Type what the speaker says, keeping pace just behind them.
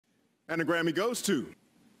And the Grammy goes to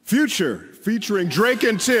Future, featuring Drake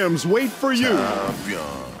and Tems, Wait For You.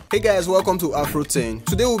 Hey guys, welcome to Afro 10.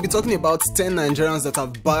 Today we'll be talking about 10 Nigerians that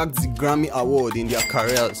have bagged the Grammy Award in their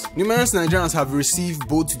careers. Numerous Nigerians have received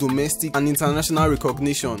both domestic and international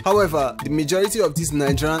recognition. However, the majority of these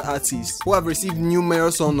Nigerian artists who have received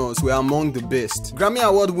numerous honors were among the best. Grammy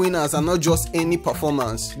Award winners are not just any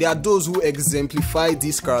performance, they are those who exemplify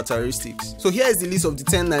these characteristics. So here is the list of the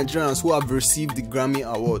 10 Nigerians who have received the Grammy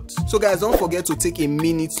Awards. So guys, don't forget to take a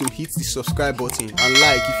minute to hit the subscribe button and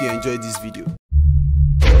like if you enjoyed this video.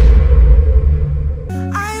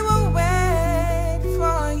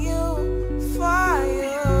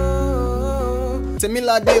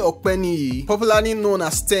 Temilade Okpeniyi, popularly known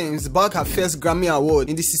as Tems, bagged her first Grammy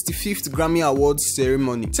Award in the 65th Grammy Awards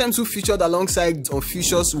ceremony. Tems, who featured alongside on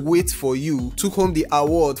Future's Wait For You, took home the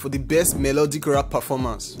award for the Best Melodic Rap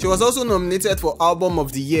Performance. She was also nominated for Album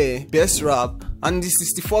of the Year, Best Rap, and in the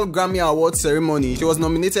 64th Grammy Awards ceremony, she was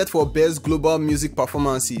nominated for Best Global Music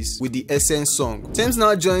Performances with the Essence song. Tems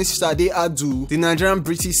now joins Sade Adu, the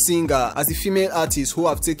Nigerian-British singer, as the female artists who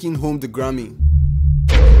have taken home the Grammy.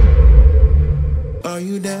 Are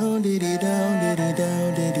you down, did it down, did it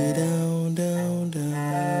down, did it down, down, down?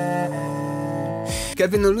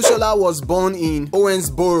 Kevin Olusola was born in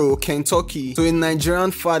Owensboro, Kentucky, to a Nigerian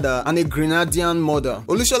father and a Grenadian mother.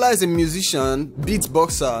 Olusola is a musician,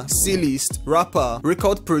 beatboxer, stylist, rapper,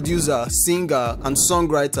 record producer, singer, and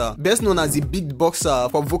songwriter, best known as the beatboxer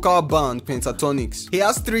for vocal band Pentatonix. He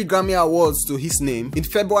has 3 Grammy Awards to his name. In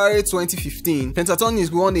February 2015, Pentatonix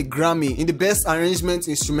won a Grammy in the Best Arrangement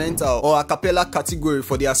Instrumental or A Cappella category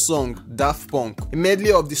for their song Daft Punk, a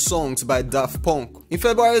medley of the songs by Daft Punk. In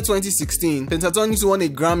February 2016, Pentatonix won a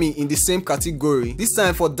Grammy in the same category, this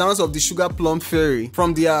time for Dance of the Sugar Plum Fairy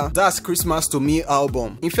from their That's Christmas to Me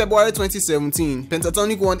album. In February 2017,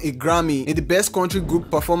 Pentatonix won a Grammy in the Best Country Group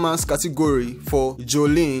Performance category for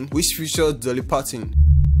Jolene, which featured Dolly Parton.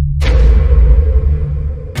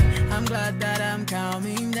 I'm glad that I'm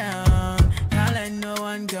calming down. Can't let no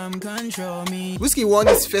one come control me. Wizkid won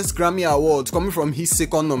his first Grammy Award coming from his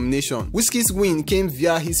second nomination. Wizkid's win came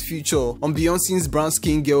via his feature on Beyonce's Brown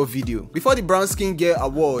Skin Girl video. Before the Brown Skin Girl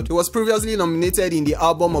Award, he was previously nominated in the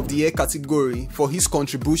Album of the Year category for his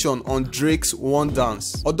contribution on Drake's One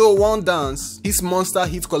Dance. Although One Dance, his monster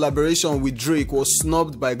hit collaboration with Drake, was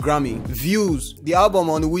snubbed by Grammy, Views, the album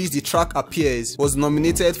on which the track appears, was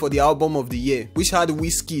nominated for the Album of the Year, which had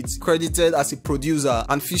Wizkid credited as a producer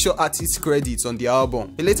and feature artist credits on the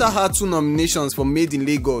album. He later had 2 nominations for Made in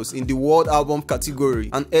Lagos in the World Album category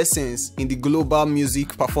and Essence in the Global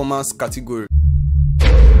Music Performance category. I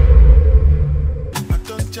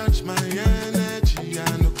don't judge my energy,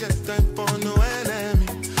 I no get time for no enemy.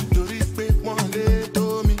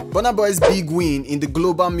 Burna Boy's big win in the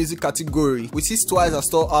Global Music category with his Twice as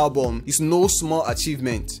Tall album is no small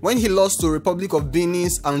achievement. When he lost to Republic of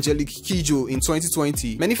Benin's Angelique Kidjo in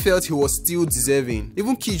 2020, many felt he was still deserving.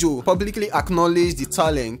 Even Kidjo publicly acknowledged the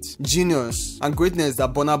talent, genius, and greatness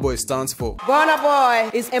that Burna Boy stands for. Burna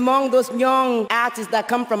Boy is among those young artists that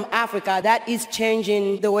come from Africa that is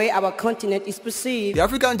changing the way our continent is perceived. The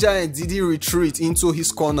African giant didn't retreat into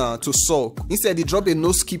his corner to sulk. Instead, he dropped a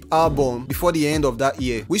no-skip album before the end of that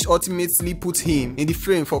year, which ultimately put him in the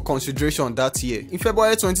frame for consideration that year. In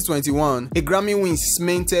February 2021, a Grammy win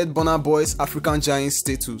cemented Burna Boy's African giant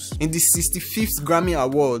status. In the 65th Grammy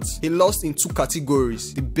Awards, he lost in 2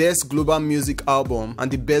 categories, the Best Global Music Album and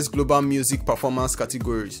the Best Global Music Performance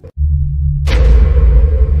categories.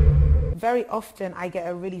 Very often I get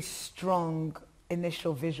a really strong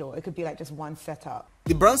initial visual. It could be like just one setup.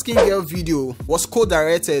 The Brown Skin Girl video was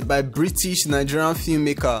co-directed by British-Nigerian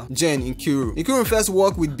filmmaker Jenn Nkiru. Nkiru first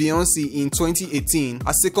worked with Beyonce in 2018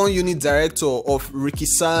 as second unit director of Ricky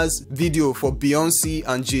Sa's video for Beyonce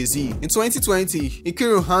and Jay-Z. In 2020,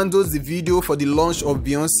 Nkiru handled the video for the launch of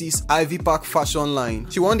Beyonce's Ivy Park fashion line.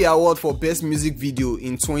 She won the award for Best Music Video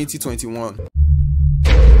in 2021.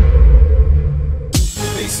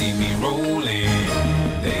 They see me rolling,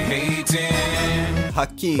 they hating.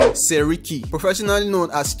 Hakeem Seriki, professionally known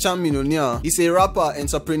as Chamillionaire, is a rapper,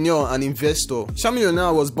 entrepreneur, and investor.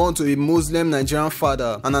 Chamillionaire was born to a Muslim Nigerian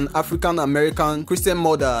father and an African-American Christian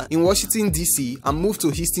mother in Washington, D.C. and moved to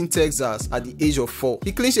Houston, Texas at the age of 4.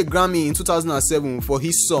 He clinched a Grammy in 2007 for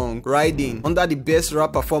his song Riding under the Best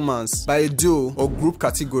Rap Performance by a Duo or Group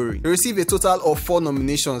category. He received a total of 4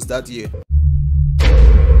 nominations that year.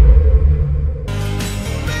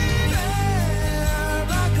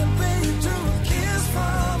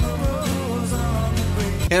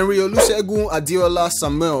 Henry Olusegun Adeola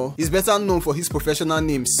Samuel is better known for his professional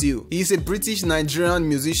name Seal. He is a British-Nigerian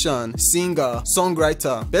musician, singer,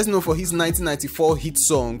 songwriter, best known for his 1994 hit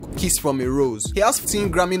song Kiss from a Rose. He has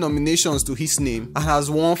 15 Grammy nominations to his name and has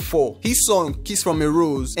won 4. His song Kiss from a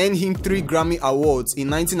Rose earned him 3 Grammy Awards in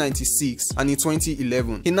 1996 and in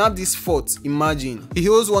 2011. He nabbed his 4th, Imagine. He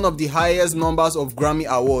holds one of the highest numbers of Grammy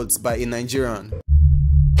Awards by a Nigerian.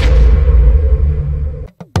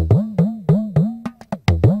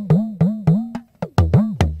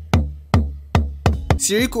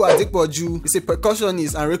 Sikiru Adepoju is a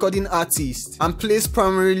percussionist and recording artist and plays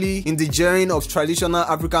primarily in the genre of traditional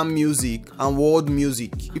African music and world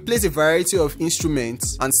music. He plays a variety of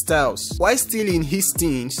instruments and styles. While still in his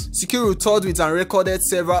teens, Sikiru toured with and recorded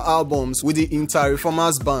several albums with the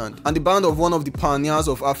Inter-Reformers Band and the band of one of the pioneers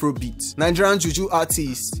of Afrobeat, Nigerian Juju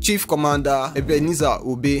artist Chief Commander Ebenezer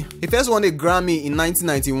Obey. He first won a Grammy in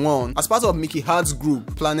 1991 as part of Mickey Hart's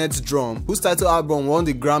group Planet Drum, whose title album won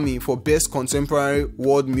the Grammy for Best Contemporary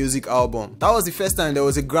World Music Album. That was the first time there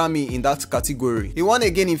was a Grammy in that category. He won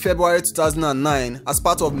again in February 2009 as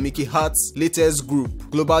part of Mickey Hart's latest group,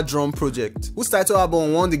 Global Drum Project, whose title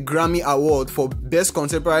album won the Grammy Award for Best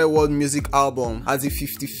Contemporary World Music Album at the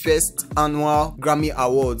 51st Annual Grammy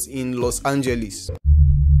Awards in Los Angeles.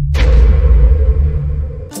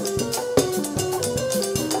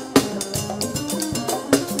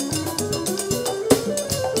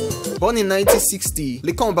 Born in 1960,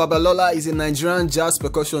 Lekan Babalola is a Nigerian jazz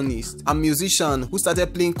percussionist and musician who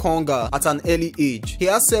started playing conga at an early age. He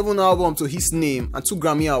has 7 albums to his name and 2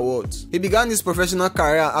 Grammy Awards. He began his professional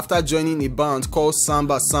career after joining a band called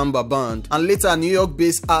Samba Band and later New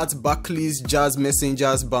York-based Art Barkley's Jazz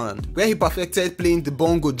Messengers Band, where he perfected playing the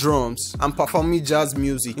bongo drums and performing jazz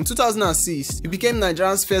music. In 2006, he became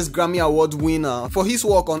Nigeria's first Grammy Award winner for his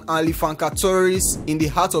work on Ali Fankatori's In the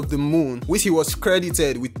Heart of the Moon, which he was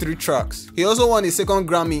credited with 3 tracks. He also won a 2nd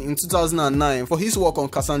Grammy in 2009 for his work on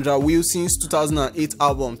Cassandra Wilson's 2008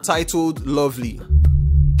 album titled Lovely.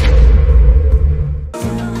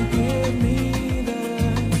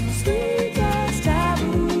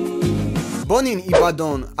 Born in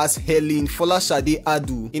Ibadan as Helen Sade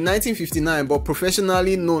Adu in 1959 but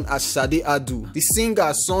professionally known as Sade Adu, the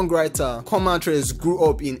singer, songwriter, commentatress grew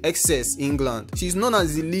up in Essex, England. She is known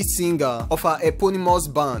as the lead singer of her eponymous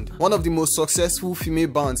band, one of the most successful female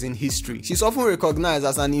bands in history. She is often recognized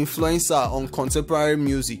as an influencer on contemporary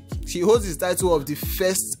music. She holds the title of the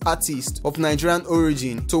first artist of Nigerian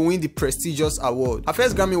origin to win the prestigious award. Her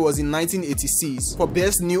first Grammy was in 1986 for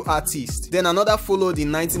Best New Artist, then another followed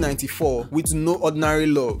in 1994 with No Ordinary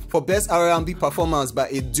Love for Best R&B Performance by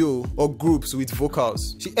a Duo or Groups with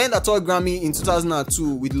Vocals. She earned a 3rd Grammy in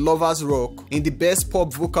 2002 with Lovers Rock in the Best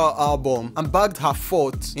Pop Vocal Album and bagged her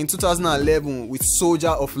 4th in 2011 with Soldier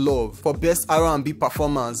of Love for Best R&B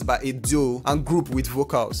Performance by a Duo and Group with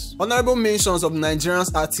Vocals. Honorable mentions of Nigerian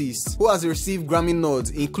artists who has received Grammy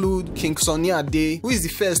nods include King Sunny Ade, who is the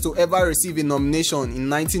first to ever receive a nomination in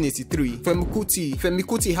 1983. Femi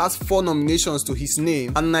Kuti has 4 nominations to his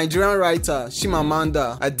name, and Nigerian writer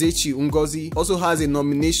Chimamanda Adichie Ngozi also has a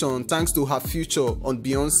nomination thanks to her feature on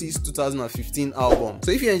Beyonce's 2015 album.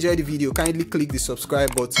 So if you enjoyed the video, kindly click the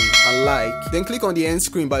subscribe button and like, then click on the end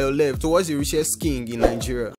screen by your left to watch the richest king in Nigeria.